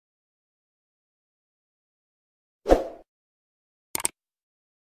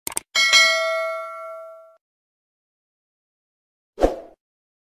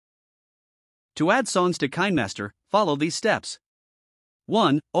To add songs to Kinemaster, follow these steps.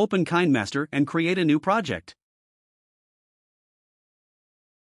 1. Open Kinemaster and create a new project.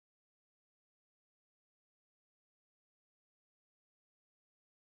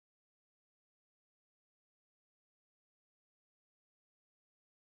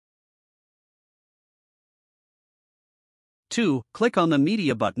 2. Click on the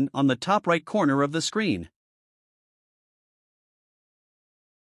Media button on the top right corner of the screen.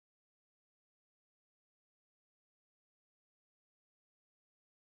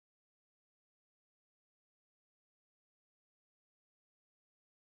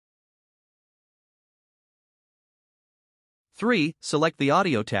 3. Select the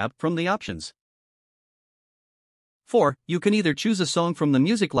Audio tab from the options. 4. You can either choose a song from the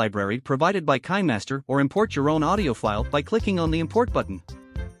music library provided by Kinemaster or import your own audio file by clicking on the Import button.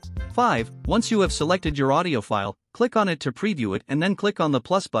 5. Once you have selected your audio file, click on it to preview it and then click on the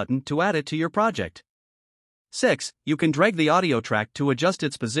plus button to add it to your project. 6. You can drag the audio track to adjust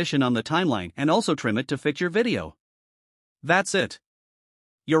its position on the timeline and also trim it to fit your video. That's it.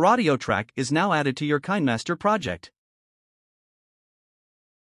 Your audio track is now added to your Kinemaster project.